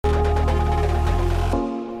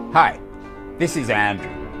Hi, this is Andrew,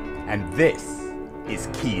 and this is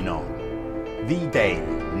Keen On, the daily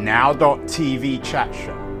now.tv chat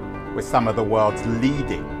show with some of the world's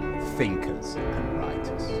leading thinkers and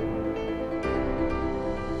writers.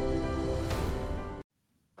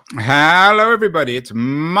 Hello, everybody. It's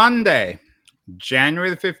Monday, January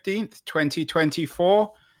the 15th,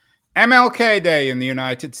 2024. MLK Day in the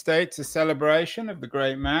United States, a celebration of the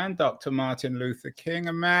great man, Dr. Martin Luther King,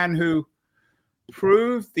 a man who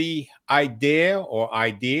proved the ideal, or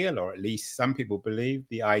at least some people believe,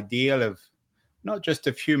 the ideal of not just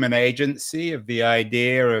of human agency, of the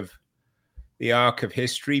idea of the arc of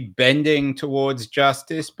history bending towards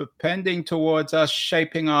justice, but bending towards us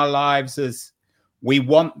shaping our lives as we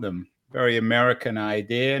want them. Very American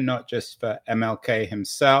idea, not just for MLK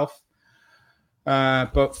himself,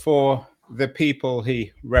 but for the people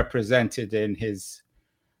he represented in his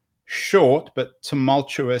short but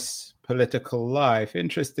tumultuous political life.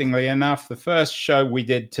 Interestingly enough, the first show we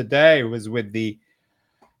did today was with the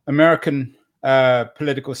American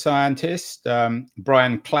political scientist,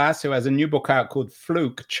 Brian Klaas, who has a new book out called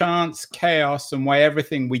Fluke, Chance, Chaos, and Why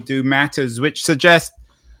Everything We Do Matters, which suggests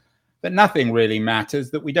that nothing really matters,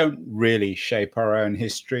 that we don't really shape our own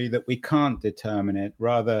history, that we can't determine it.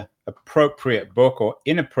 Rather appropriate book or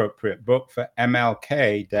inappropriate book for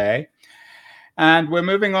MLK Day. And we're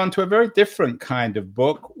moving on to a very different kind of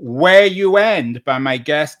book, Where You End, by my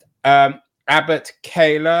guest, Abbott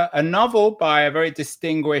Kahler, a novel by a very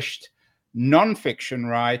distinguished nonfiction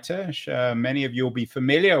writer. Many of you will be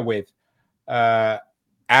familiar with Abbott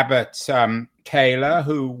Kahler,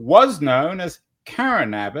 who was known as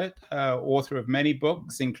Karen Abbott, author of many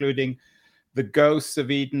books, including The Ghosts of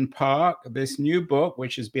Eden Park. This new book,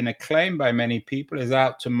 which has been acclaimed by many people, is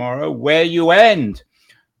out tomorrow, Where You End,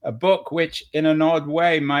 a book which, in an odd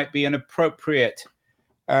way, might be an appropriate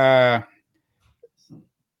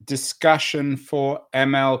discussion for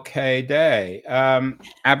MLK Day.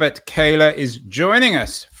 Abbott Kahler is joining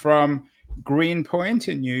us from Greenpoint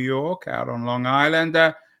in New York, out on Long Island.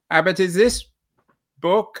 Abbott, is this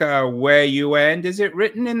book, Where You End, is it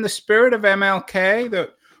written in the spirit of MLK,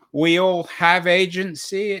 that we all have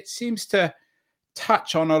agency? It seems to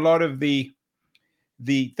touch on a lot of the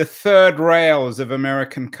third rails of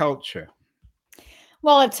American culture.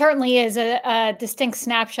 Well, it certainly is a distinct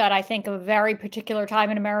snapshot, I think, of a very particular time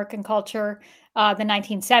in American culture, the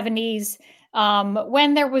 1970s,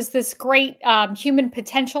 when there was this great human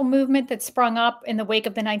potential movement that sprung up in the wake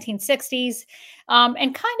of the 1960s,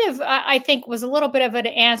 and kind of, I think, was a little bit of an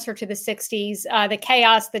answer to the 60s, the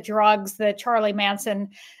chaos, the drugs, the Charlie Manson,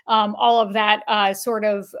 all of that sort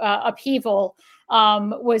of upheaval.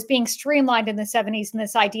 Was being streamlined in the 70s, and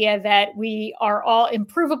this idea that we are all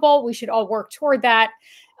improvable, we should all work toward that.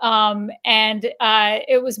 And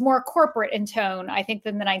it was more corporate in tone, I think,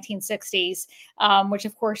 than the 1960s, which,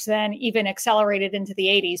 of course, then even accelerated into the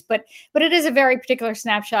 80s. But it is a very particular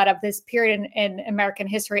snapshot of this period in American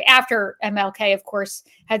history after MLK, of course,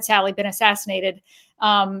 had sadly been assassinated.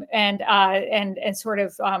 And sort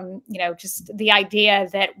of, just the idea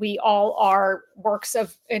that we all are works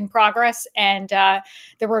in progress. And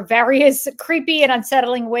there were various creepy and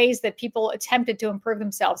unsettling ways that people attempted to improve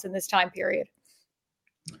themselves in this time period.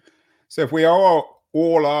 So if we all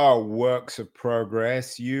are works of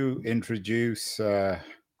progress, you introduce, I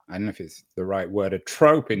don't know if it's the right word, a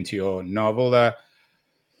trope into your novel,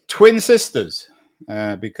 twin sisters.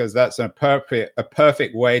 Because that's a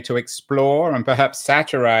perfect way to explore and perhaps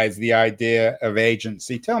satirize the idea of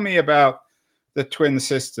agency. Tell me about the twin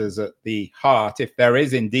sisters at the heart, if there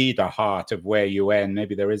is indeed a heart of Where You End.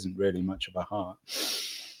 Maybe there isn't really much of a heart.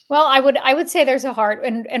 Well, I would say there's a heart.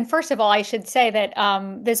 And first of all, I should say that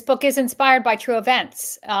this book is inspired by true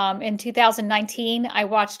events. In 2019, I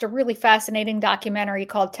watched a really fascinating documentary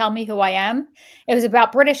called Tell Me Who I Am. It was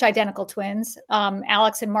about British identical twins,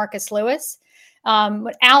 Alex and Marcus Lewis.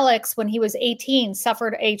 Alex, when he was 18,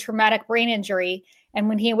 suffered a traumatic brain injury. And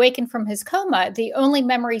when he awakened from his coma, the only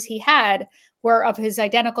memories he had were of his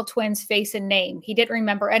identical twins' face and name. He didn't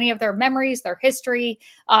remember any of their memories, their history,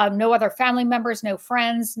 no other family members, no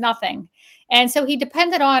friends, nothing. And so he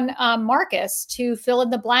depended on Marcus to fill in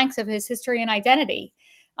the blanks of his history and identity.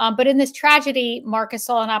 But in this tragedy, Marcus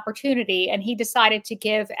saw an opportunity, and he decided to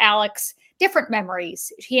give Alex different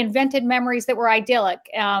memories. He invented memories that were idyllic,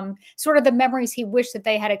 sort of the memories he wished that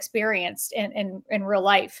they had experienced in real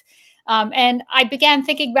life. And I began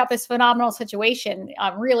thinking about this phenomenal situation,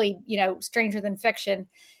 really, stranger than fiction,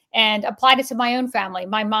 and applied it to my own family.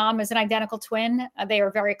 My mom is an identical twin. They are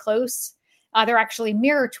very close. They're actually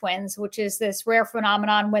mirror twins, which is this rare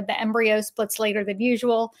phenomenon when the embryo splits later than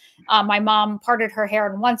usual. My mom parted her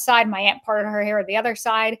hair on one side, my aunt parted her hair on the other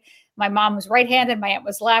side. My mom was right-handed, my aunt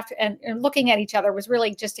was left, and looking at each other was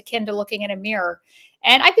really just akin to looking in a mirror.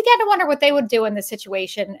 And I began to wonder what they would do in this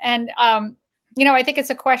situation. And I think it's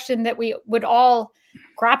a question that we would all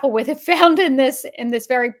grapple with if found in this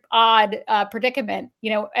very odd predicament.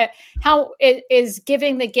 How is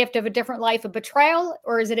giving the gift of a different life a betrayal,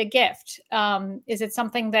 or is it a gift? Is it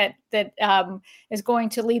something that is going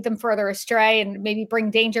to lead them further astray and maybe bring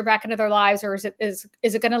danger back into their lives, or is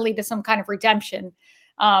it going to lead to some kind of redemption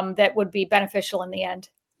that would be beneficial in the end?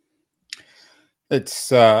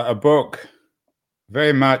 It's a book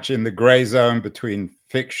very much in the gray zone between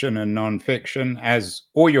fiction and nonfiction, as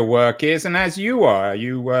all your work is, and as you are.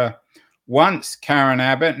 You were once Karen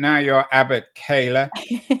Abbott, now you're Abbott Kahler.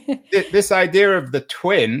 This idea of the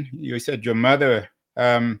twin, you said your mother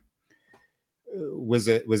was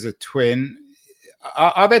a twin.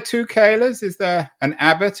 Are there two Kahlers? Is there an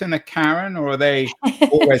Abbott and a Karen, or are they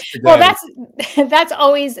always together? Well,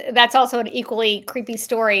 that's also an equally creepy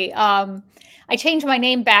story. I changed my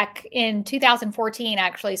name back in 2014,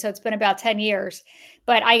 actually, so it's been about 10 years.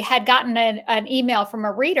 But I had gotten an email from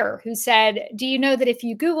a reader who said, "Do you know that if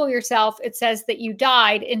you Google yourself, it says that you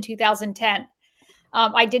died in 2010?"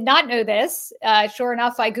 I did not know this. Sure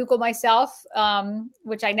enough, I Googled myself,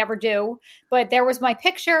 which I never do. But there was my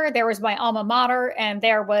picture, there was my alma mater, and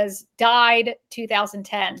there was died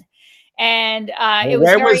 2010. And it was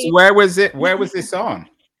where was this on?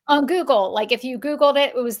 On Google. Like if you Googled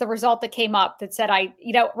it, it was the result that came up that said,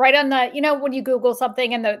 right on the, when you Google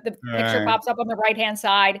something and the picture pops up on the right-hand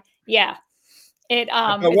side. Yeah.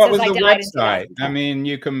 But what was the website? I mean,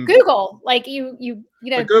 you can Google, like you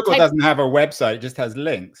but Google doesn't have a website, it just has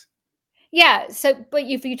links. Yeah. So, but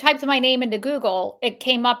if you typed my name into Google, it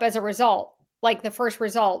came up as a result, like the first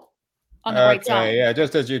result on the right side. Yeah,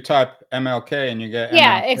 just as you type MLK and you get MLK,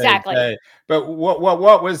 MLK exactly. Day. But what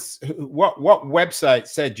website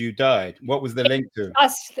said you died? What was the link to?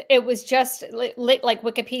 It was just like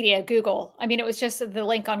Wikipedia, Google. I mean, it was just the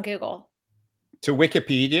link on Google. To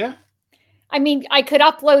Wikipedia? I mean, I could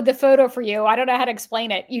upload the photo for you. I don't know how to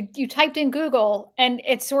explain it. You typed in Google and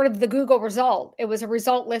it's sort of the Google result. It was a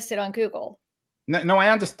result listed on Google. No, I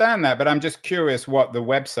understand that, but I'm just curious what the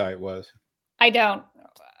website was. I don't.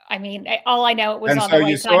 I mean, all I know it was on the right side. And so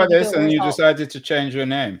you saw this and you decided to change your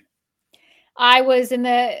name. I was in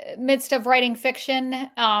the midst of writing fiction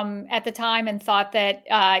at the time and thought that,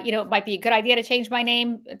 it might be a good idea to change my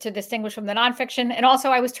name to distinguish from the nonfiction. And also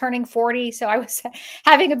I was turning 40. So I was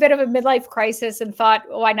having a bit of a midlife crisis and thought,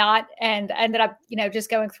 why not? And ended up, just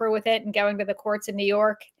going through with it and going to the courts in New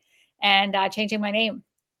York and changing my name.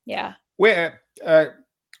 Yeah.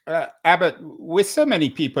 Abbott, with so many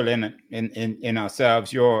people in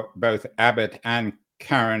ourselves, you're both Abbott and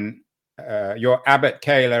Karen. You're Abbott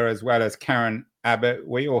Kahler as well as Karen Abbott.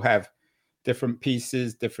 We all have different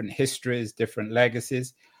pieces, different histories, different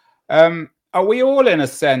legacies. Are we all, in a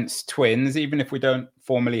sense, twins, even if we don't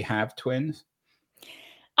formally have twins?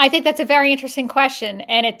 I think that's a very interesting question,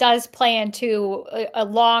 and it does play into a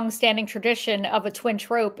long-standing tradition of a twin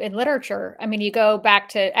trope in literature. I mean, you go back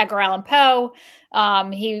to Edgar Allan Poe.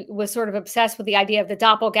 He was sort of obsessed with the idea of the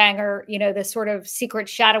doppelganger, this sort of secret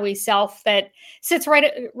shadowy self that sits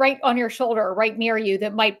right on your shoulder, right near you,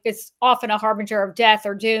 is often a harbinger of death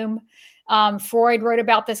or doom. Freud wrote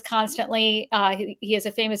about this constantly. He has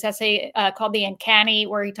a famous essay called The Uncanny,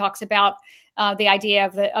 where he talks about the idea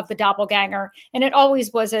of the doppelganger, and it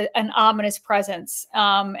always was an ominous presence.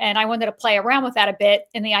 And I wanted to play around with that a bit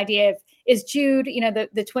in the idea of, is Jude,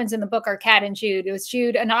 the twins in the book are Kat and Jude. Was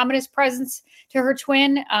Jude an ominous presence to her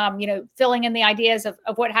twin, filling in the ideas of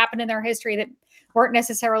what happened in their history that weren't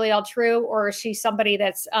necessarily all true? Or is she somebody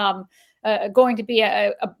that's going to be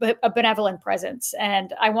a benevolent presence?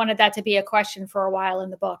 And I wanted that to be a question for a while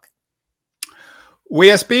in the book. We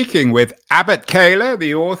are speaking with Abbott Kahler,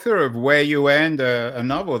 the author of Where You End, a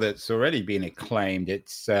novel that's already been acclaimed.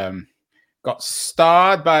 It's got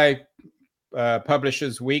starred by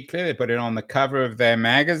Publishers Weekly. They put it on the cover of their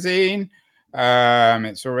magazine.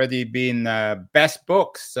 It's already been best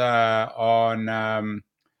books on All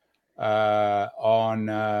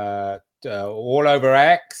Over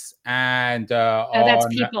X and that's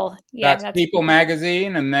People. Yeah, that's People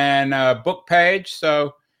magazine, and then Book Page.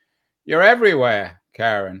 So you're everywhere,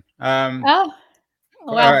 Karen. Well.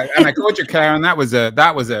 And I called you Karen. That was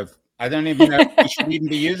a. I don't even know if we should even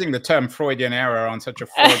be using the term Freudian error on such a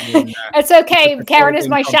Freudian. It's okay. Karen is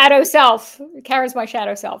my shadow self. Karen's my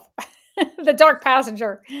shadow self. The dark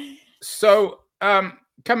passenger. So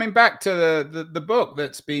coming back to the book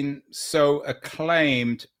that's been so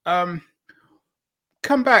acclaimed,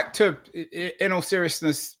 come back to, in all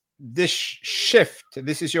seriousness, this shift.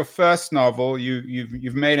 This is your first novel.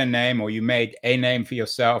 You've made a name, or you made a name for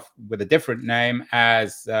yourself with a different name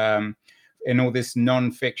as in all this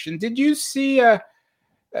nonfiction. Did you see a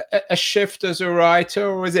shift as a writer,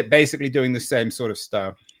 or is it basically doing the same sort of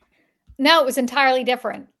stuff? No, it was entirely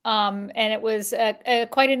different. And it was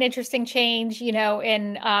quite an interesting change. In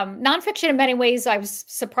nonfiction, in many ways, I was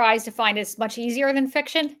surprised to find it's much easier than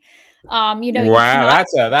fiction. Wow,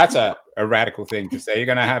 that's a radical thing to say. You're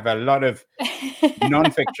going to have a lot of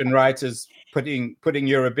nonfiction writers putting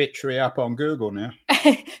your obituary up on Google now.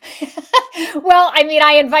 Well, I mean,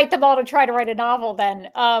 I invite them all to try to write a novel then.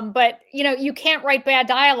 But, you can't write bad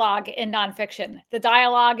dialogue in nonfiction. The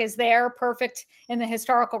dialogue is there, perfect in the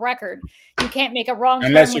historical record. You can't make a wrong turn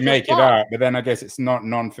unless you make it up, but then I guess it's not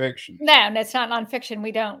nonfiction. No, it's not nonfiction.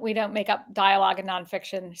 We don't make up dialogue in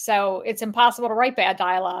nonfiction. So it's impossible to write bad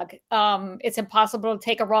dialogue. It's impossible to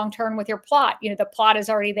take a wrong turn with your plot. The plot is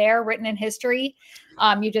already there, written in history.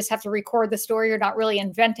 You just have to record the story. You're not really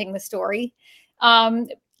inventing the story.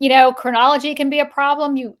 Chronology can be a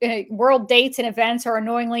problem. World dates and events are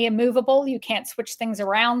annoyingly immovable. You can't switch things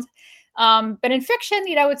around. But in fiction,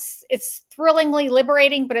 it's thrillingly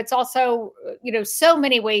liberating, but it's also, so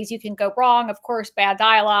many ways you can go wrong. Of course, bad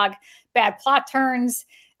dialogue, bad plot turns,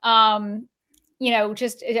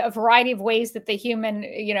 just a variety of ways that the human,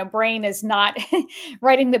 brain is not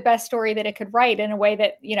writing the best story that it could write in a way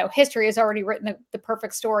that, history has already written the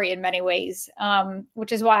perfect story in many ways,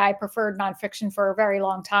 which is why I preferred nonfiction for a very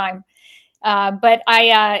long time. But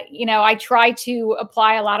I try to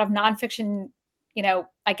apply a lot of nonfiction,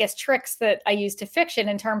 I guess, tricks that I use to fiction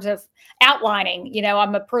in terms of outlining.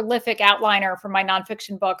 I'm a prolific outliner for my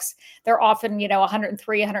nonfiction books. They're often,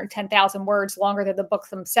 103, 110,000 words longer than the books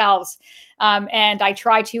themselves. And I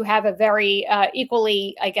try to have a very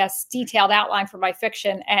equally, I guess, detailed outline for my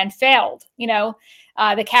fiction, and failed.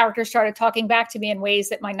 The characters started talking back to me in ways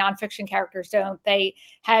that my nonfiction characters don't. They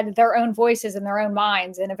had their own voices and their own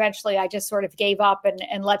minds. And eventually I just sort of gave up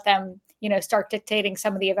and let them, start dictating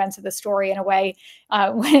some of the events of the story in a way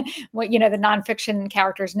what the nonfiction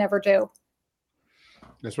characters never do.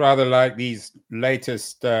 It's rather like these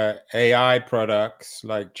latest AI products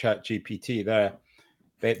like ChatGPT.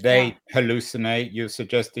 They hallucinate. You're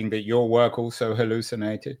suggesting that your work also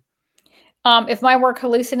hallucinated? If my work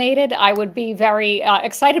hallucinated, I would be very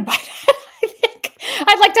excited by that. I think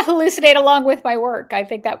I'd like to hallucinate along with my work. I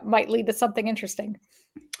think that might lead to something interesting.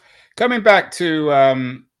 Coming back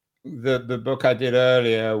to the book I did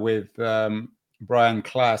earlier with Brian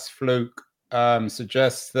Klaas, Fluke,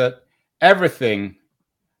 suggests that everything,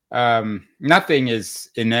 nothing is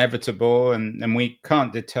inevitable, and we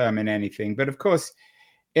can't determine anything. But of course,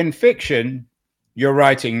 in fiction, you're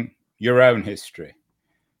writing your own history.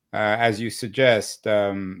 As you suggest,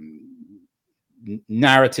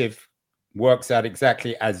 narrative works out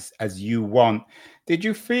exactly as you want. Did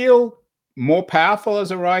you feel more powerful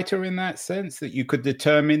as a writer in that sense, that you could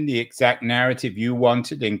determine the exact narrative you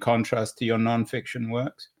wanted in contrast to your nonfiction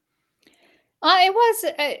works? It was,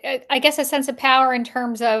 I guess, a sense of power in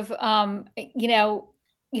terms of, that,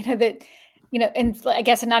 and I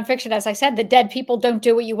guess in nonfiction, as I said, the dead people don't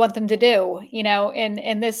do what you want them to do.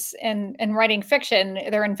 In writing fiction,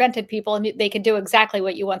 they're invented people, and they can do exactly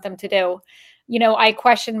what you want them to do. I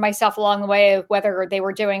questioned myself along the way of whether they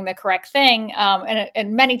were doing the correct thing.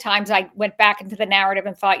 And many times I went back into the narrative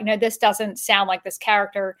and thought, this doesn't sound like this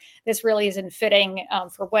character. This really isn't fitting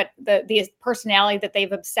for what the personality that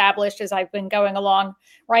they've established as I've been going along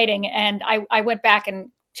writing. And I went back and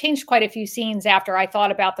changed quite a few scenes after I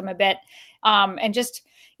thought about them a bit. And just,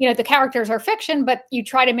 the characters are fiction, but you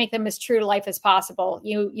try to make them as true to life as possible.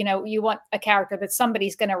 You want a character that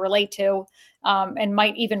somebody's going to relate to and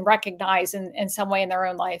might even recognize in some way in their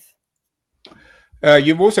own life.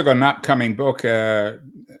 You've also got an upcoming book,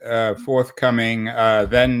 forthcoming.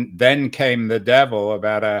 Then Came the Devil,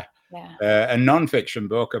 about a nonfiction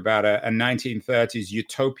book about a 1930s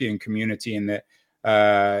utopian community in the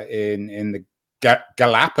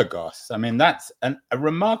Galapagos. I mean, that's a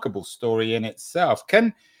remarkable story in itself.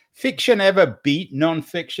 Can fiction ever beat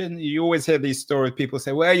nonfiction? You always hear these stories. People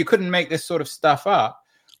say, well, you couldn't make this sort of stuff up,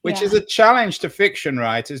 which is a challenge to fiction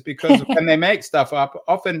writers, because when they make stuff up,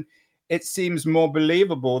 often it seems more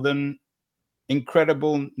believable than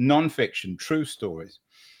incredible nonfiction, true stories.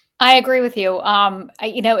 I agree with you.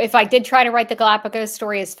 If I did try to write the Galapagos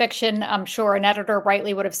story as fiction, I'm sure an editor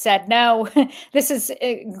rightly would have said, no, this is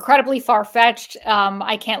incredibly far-fetched.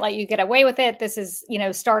 I can't let you get away with it. This is,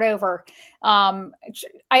 start over.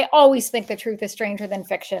 I always think the truth is stranger than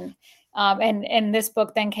fiction. And this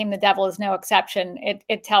book, Then Came the Devil, is no exception.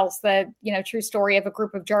 It tells the, true story of a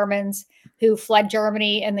group of Germans who fled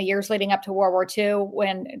Germany in the years leading up to World War II,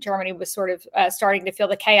 when Germany was sort of starting to feel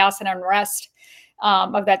the chaos and unrest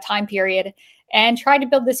of that time period, and tried to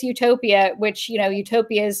build this utopia, which,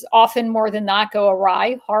 utopias often more than not go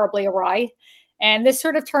awry, horribly awry. And this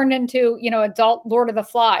sort of turned into, adult Lord of the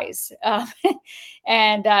Flies.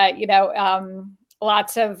 And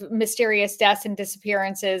lots of mysterious deaths and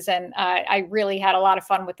disappearances. And I really had a lot of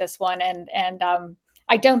fun with this one. And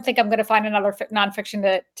I don't think I'm going to find another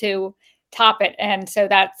nonfiction to top it. And so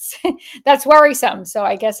that's worrisome. So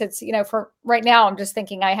I guess it's, for right now, I'm just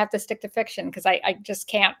thinking I have to stick to fiction because I just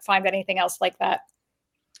can't find anything else like that.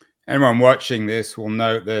 Anyone watching this will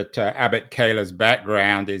note that Abbott Kahler's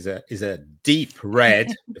background is a deep red,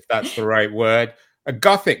 if that's the right word, a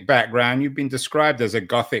Gothic background. You've been described as a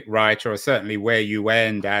Gothic writer, or certainly Where You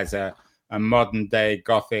End as a modern day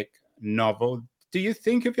Gothic novel. Do you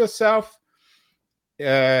think of yourself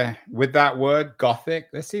with that word, Gothic?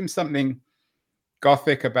 There seems something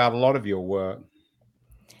Gothic about a lot of your work.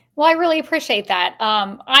 Well, I really appreciate that.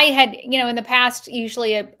 I had, in the past,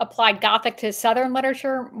 usually applied Gothic to Southern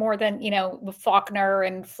literature more than, with Faulkner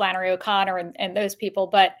and Flannery O'Connor and those people.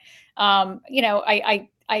 But,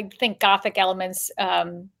 I think Gothic elements,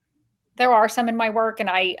 there are some in my work, and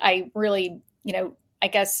I really, I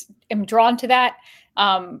guess am drawn to that.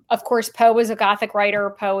 Of course, Poe was a Gothic writer.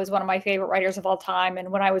 Poe is one of my favorite writers of all time.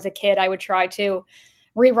 And when I was a kid, I would try to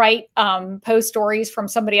rewrite Poe stories from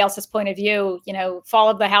somebody else's point of view. Fall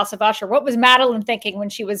of the House of Usher. What was Madeline thinking when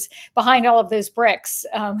she was behind all of those bricks?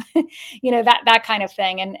 That kind of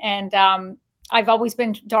thing. And I've always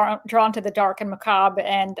been drawn to the dark and macabre,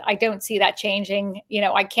 and I don't see that changing.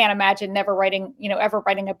 I can't imagine ever writing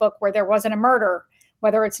a book where there wasn't a murder,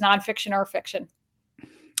 whether it's nonfiction or fiction.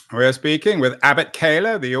 We're speaking with Abbott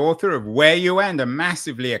Kahler, the author of Where You End, a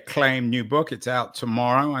massively acclaimed new book. It's out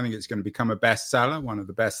tomorrow. I think it's going to become a bestseller, one of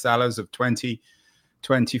the bestsellers of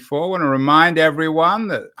 2024. I want to remind everyone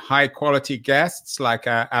that high-quality guests like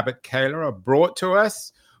Abbott Kahler are brought to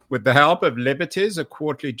us with the help of Liberties, a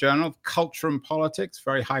quarterly journal of culture and politics,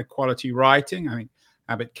 very high-quality writing. I think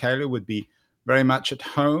Abbott Kahler would be very much at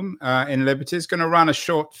home in Liberties. Going to run a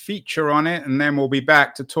short feature on it, and then we'll be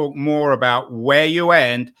back to talk more about Where You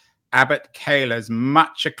End, Abbott Kahler's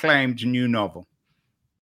much acclaimed new novel.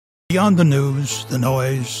 Beyond the news, the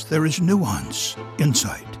noise, there is nuance,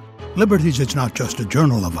 insight. Liberties is not just a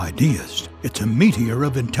journal of ideas. It's a meteor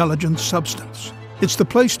of intelligent substance. It's the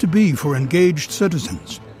place to be for engaged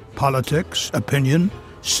citizens. Politics, opinion,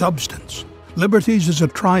 substance. Liberties is a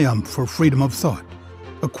triumph for freedom of thought.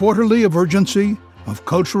 A quarterly of urgency, of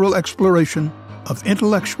cultural exploration, of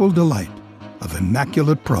intellectual delight, of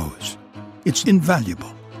immaculate prose. It's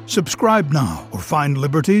invaluable. Subscribe now or find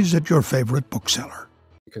Liberties at your favorite bookseller.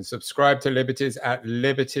 You can subscribe to Liberties at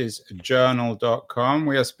libertiesjournal.com.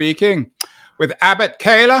 We are speaking with Abbott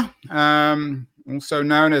Kahler, also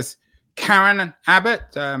known as Karen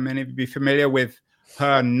Abbott. Many of you will be familiar with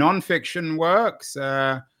her nonfiction works,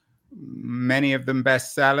 many of them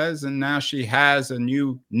bestsellers, and now she has a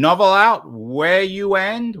new novel out, Where You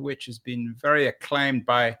End, which has been very acclaimed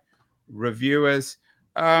by reviewers.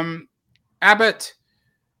 Abbott,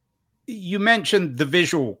 you mentioned the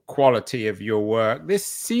visual quality of your work. This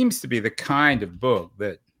seems to be the kind of book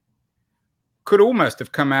that could almost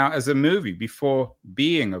have come out as a movie before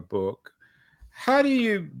being a book. How do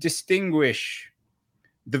you distinguish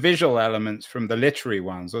the visual elements from the literary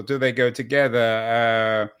ones, or do they go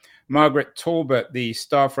together? Margaret Talbot, the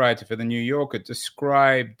staff writer for The New Yorker,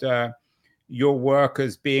 described your work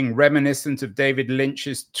as being reminiscent of David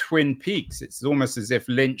Lynch's Twin Peaks. It's almost as if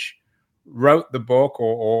Lynch wrote the book,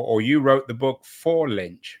 or you wrote the book for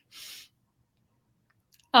Lynch.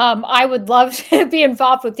 I would love to be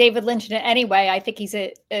involved with David Lynch in any way. I think he's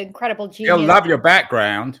an incredible genius. He'll love your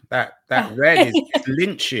background. That red is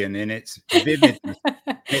Lynchian in its vividness,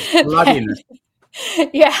 its bloodiness.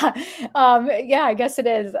 Yeah, I guess it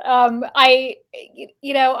is. I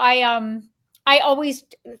always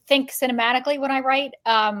think cinematically when I write.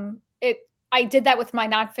 I did that with my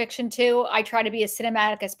nonfiction too. I try to be as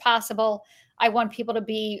cinematic as possible. I want people to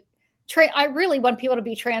be. I really want people to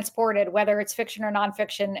be transported, whether it's fiction or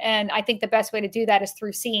nonfiction. And I think the best way to do that is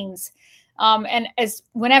through scenes. And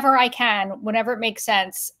whenever I can, whenever it makes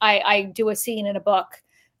sense, I do a scene in a book.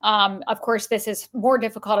 Of course, this is more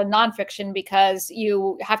difficult in nonfiction because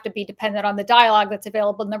you have to be dependent on the dialogue that's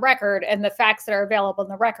available in the record and the facts that are available in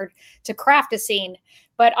the record to craft a scene.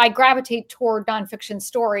 But I gravitate toward nonfiction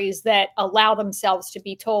stories that allow themselves to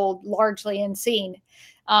be told largely in scene.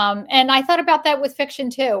 And I thought about that with fiction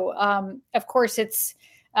too. Of course,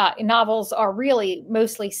 novels are really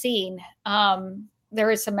mostly scene. There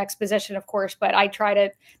is some exposition, of course, but I try to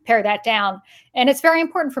pare that down. And it's very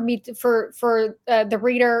important for me for the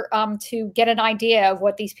reader to get an idea of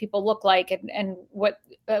what these people look like and what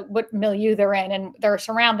milieu they're in and their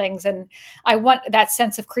surroundings. And I want that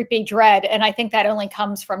sense of creepy dread. And I think that only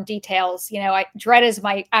comes from details. Dread is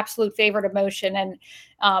my absolute favorite emotion.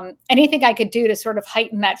 And anything I could do to sort of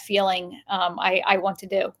heighten that feeling, I want to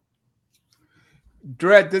do.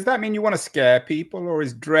 Dread, does that mean you want to scare people, or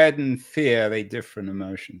is dread and fear, are they different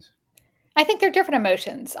emotions? I think they're different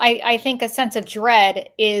emotions. I think a sense of dread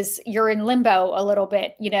is you're in limbo a little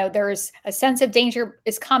bit. There's a sense of danger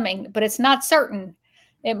is coming, but it's not certain.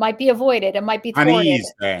 It might be avoided. It might be thwarted.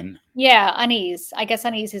 Unease, then. Yeah, unease. I guess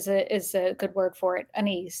unease is a good word for it.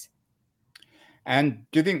 Unease. And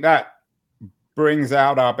do you think that brings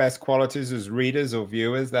out our best qualities as readers or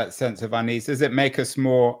viewers, that sense of unease? Does it make us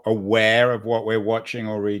more aware of what we're watching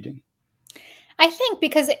or reading? I think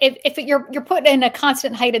because if you're put in a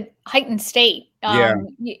constant heightened state,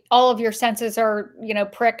 all of your senses are,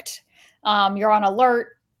 pricked. You're on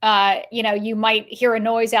alert. You might hear a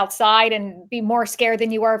noise outside and be more scared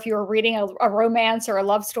than you are if you were reading a romance or a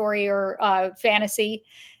love story or fantasy.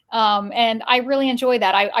 And I really enjoy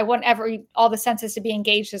that. I want all the senses to be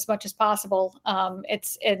engaged as much as possible.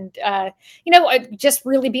 Just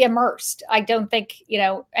really be immersed. I don't think,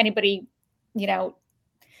 anybody,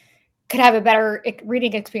 could have a better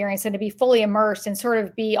reading experience than to be fully immersed and sort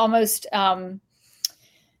of be almost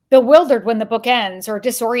bewildered when the book ends or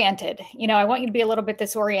disoriented. I want you to be a little bit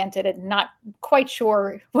disoriented and not quite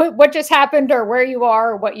sure what just happened or where you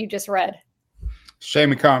are or what you just read. Shame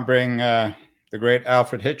we can't bring the great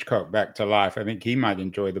Alfred Hitchcock back to life. I think he might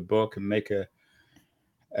enjoy the book and make a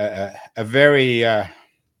very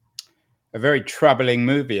troubling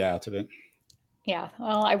movie out of it. Yeah,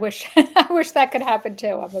 well, I wish that could happen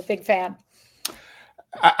too. I'm a big fan.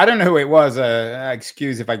 I don't know who it was.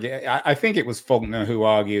 Excuse if I think it was Faulkner who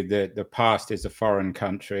argued that the past is a foreign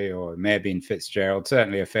country, or it may have been Fitzgerald,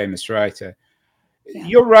 certainly a famous writer. Yeah.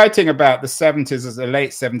 You're writing about the 70s as the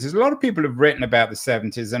late 70s. A lot of people have written about the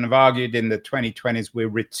 70s and have argued in the 2020s we're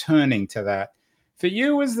returning to that. For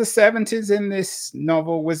you, was the 70s in this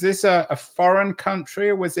novel, was this a foreign country,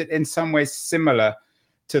 or was it in some ways similar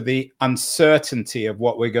to the uncertainty of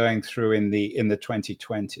what we're going through in the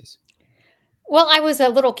 2020s? Well, I was a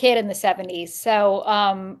little kid in the 70s, so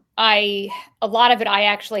a lot of it I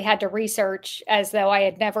actually had to research as though I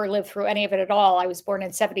had never lived through any of it at all. I was born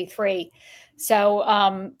in 73.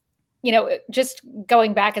 So, just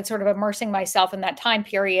going back and sort of immersing myself in that time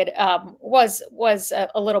period was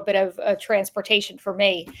a little bit of a transportation for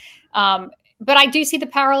me. But I do see the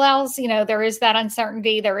parallels. There is that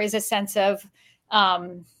uncertainty. There is a sense of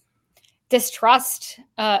distrust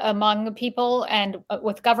among people and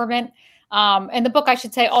with government. And the book, I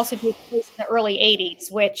should say, also takes place in the early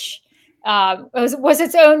 80s, which was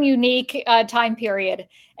its own unique time period,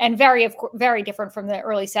 and very different from the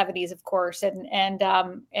early 70s, of course. And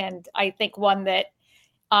I think one that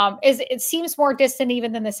it seems more distant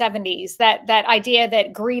even than the 70s. That idea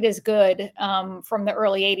that greed is good from the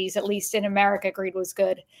early 80s, at least in America, greed was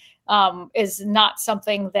good, is not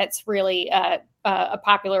something that's really a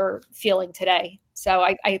popular feeling today. So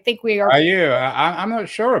I think we are. Are you? I'm not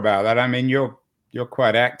sure about that. I mean, you're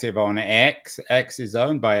quite active on X. X is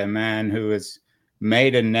owned by a man who has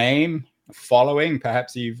made a name, a following,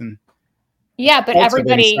 perhaps even. Yeah, but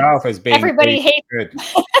everybody hates good.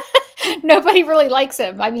 Nobody really likes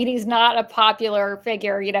him. I mean, he's not a popular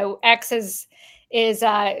figure. X is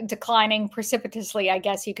declining precipitously, I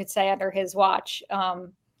guess you could say, under his watch.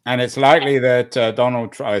 And it's likely that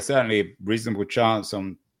Donald Trump, certainly a reasonable chance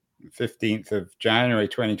on 15th of January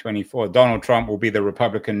 2024, Donald Trump will be the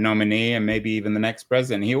Republican nominee and maybe even the next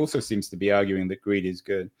president. He also seems to be arguing that greed is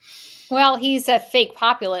good. Well, he's a fake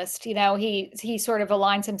populist. He sort of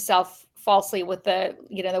aligns himself falsely with the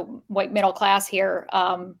white middle class here.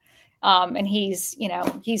 And he's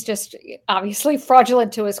just obviously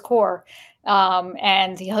fraudulent to his core.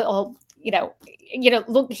 And he'll,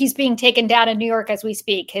 look, he's being taken down in New York as we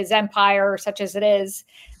speak. His empire, such as it is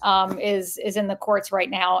in the courts right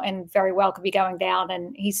now, and very well could be going down.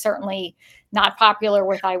 And he's certainly not popular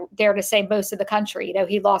with, I dare to say, most of the country.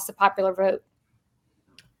 He lost the popular vote.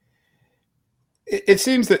 It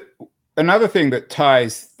seems that another thing that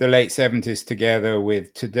ties the late 70s together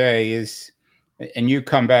with today is, and you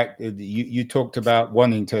come back, you talked about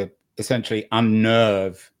wanting to essentially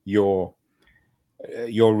unnerve your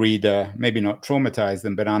reader, maybe not traumatize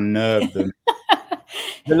them, but unnerve them.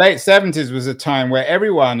 The late 70s was a time where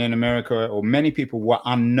everyone in America, or many people, were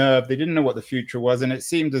unnerved. They didn't know what the future was, and it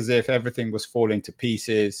seemed as if everything was falling to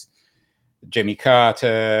pieces. Jimmy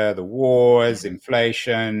Carter, the wars,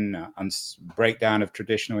 inflation, breakdown of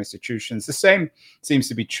traditional institutions. The same seems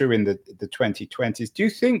to be true in the 2020s. Do you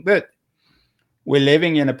think that we're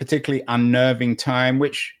living in a particularly unnerving time,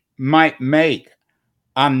 which might make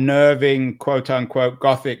unnerving, quote unquote,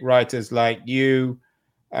 Gothic writers like you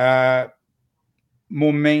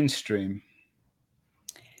more mainstream?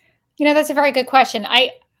 That's a very good question.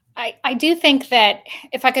 I do think that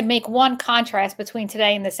if I could make one contrast between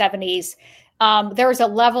today and the 70s, there was a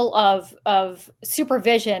level of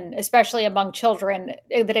supervision, especially among children,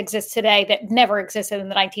 that exists today that never existed in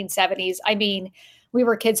the 1970s. I mean, we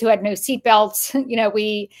were kids who had no seatbelts.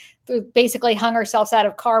 We basically hung ourselves out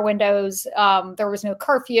of car windows. There was no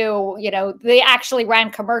curfew. They actually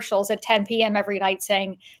ran commercials at 10 p.m. every night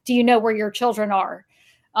saying, "Do you know where your children are?"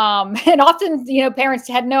 And often, parents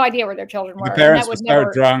had no idea where their children were. The parents were so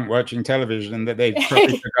drunk watching television that they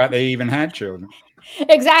probably forgot they even had children.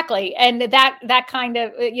 Exactly. And that kind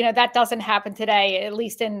of, that doesn't happen today, at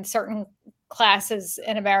least in certain classes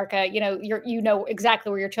in America. You know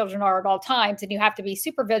exactly where your children are at all times, and you have to be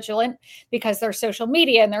super vigilant because there's social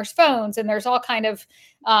media and there's phones and there's all kind of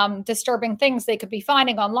disturbing things they could be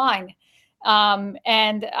finding online.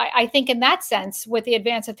 And I think in that sense, with the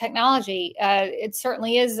advance of technology, it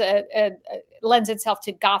certainly is lends itself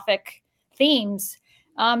to Gothic themes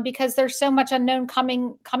because there's so much unknown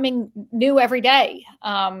coming new every day.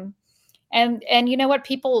 And you know what?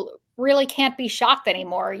 People really can't be shocked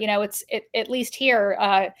anymore. At least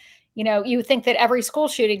here, you think that every school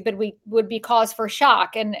shooting would be cause for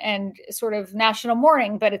shock and sort of national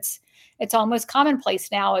mourning, but it's almost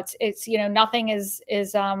commonplace now. It's nothing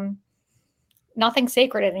is nothing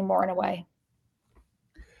sacred anymore in a way.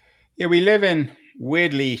 Yeah, we live in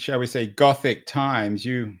weirdly, shall we say, Gothic times.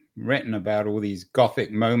 You've written about all these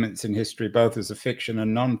Gothic moments in history, both as a fiction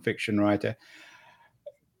and non-fiction writer.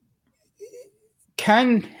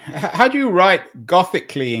 How do you write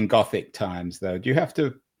Gothically in Gothic times, though? Do you have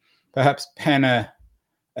to perhaps pen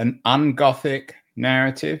an un-Gothic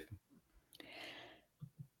narrative?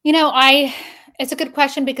 It's a good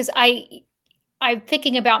question because I'm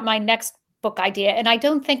thinking about my next book idea, and I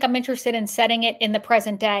don't think I'm interested in setting it in the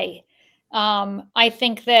present day. I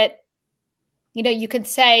think that, you could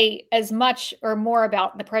say as much or more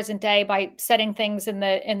about the present day by setting things in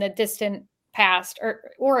the distant past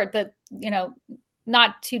or the,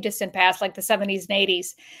 not too distant past, like the 70s and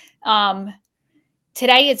 80s.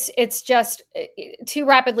 Today, it's just too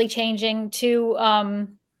rapidly changing, too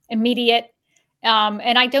immediate.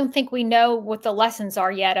 And I don't think we know what the lessons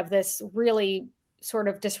are yet of this really sort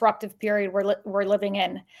of disruptive period we're living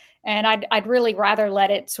in. And I'd really rather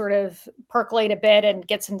let it sort of percolate a bit and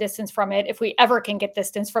get some distance from it. If we ever can get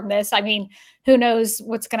distance from this, I mean, who knows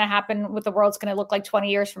what's going to happen, what the world's going to look like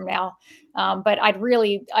 20 years from now. But I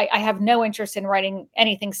have no interest in writing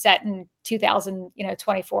anything set in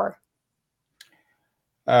 2024.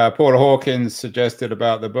 Paula Hawkins suggested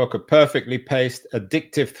about the book, a perfectly paced,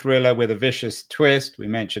 addictive thriller with a vicious twist. We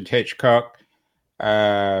mentioned Hitchcock,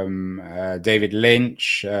 David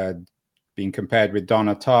Lynch, being compared with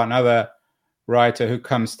Donna Tartt. Another writer who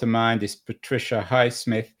comes to mind is Patricia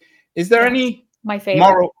Highsmith. Is there any my favorite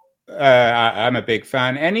moral? I'm a big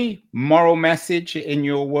fan. Any moral message in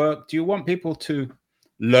your work? Do you want people to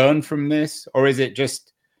learn from this, or is it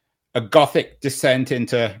just a Gothic descent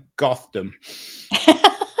into Gothdom?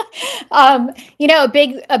 A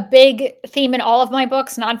big theme in all of my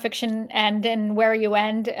books, nonfiction and in Where You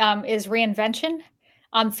End, is reinvention.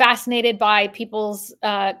 I'm fascinated by people's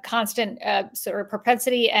constant sort of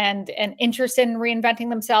propensity and interest in reinventing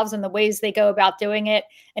themselves and the ways they go about doing it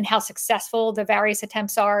and how successful the various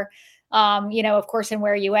attempts are. Of course, in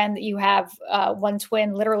Where You End, you have one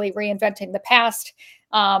twin literally reinventing the past.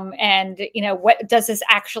 What does this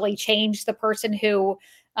actually change the person who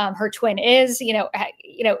her twin is?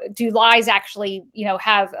 Do lies actually,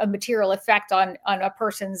 have a material effect on a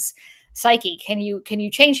person's psyche? Can you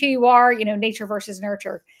change who you are? Nature versus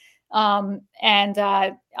nurture. I'm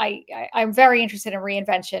very interested in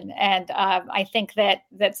reinvention, and I think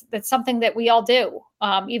that's something that we all do,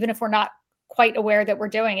 even if we're not quite aware that we're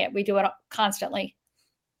doing it. We do it constantly.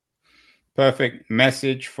 Perfect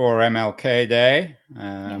message for MLK Day,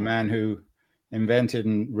 a man who invented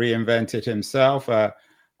and reinvented himself.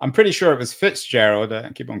 I'm pretty sure it was Fitzgerald, I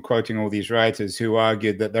keep on quoting all these writers, who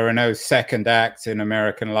argued that there are no second acts in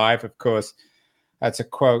American life. Of course, that's a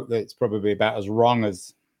quote that's probably about as wrong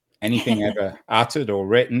as anything ever uttered or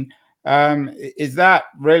written. Is that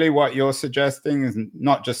really what you're suggesting? Is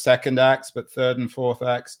not just second acts, but third and fourth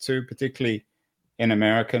acts too, particularly in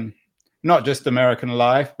American, not just American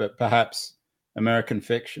life, but perhaps American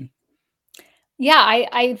fiction? Yeah,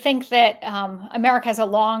 I think that America has a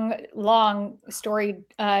long storied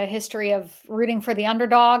history of rooting for the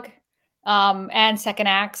underdog and second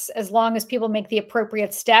acts, as long as people make the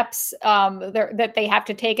appropriate steps that they have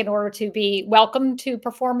to take in order to be welcome to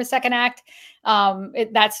perform a second act.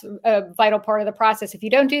 That's a vital part of the process. If you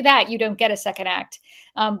don't do that, you don't get a second act.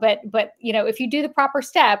 But if you do the proper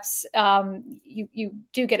steps, you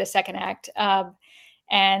do get a second act.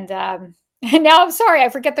 And now I'm sorry, I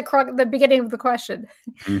forget the beginning of the question.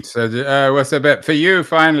 So what's a bit for you?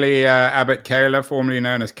 Finally, Abbott Kahler, formerly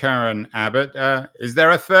known as Karen Abbott. Is there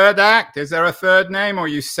a third act? Is there a third name, or are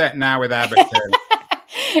you set now with Abbott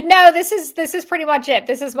Kahler? No, this is pretty much it.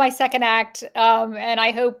 This is my second act, and I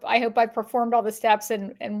hope I've performed all the steps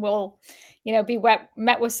and will, be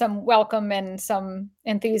met with some welcome and some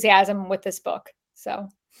enthusiasm with this book. So.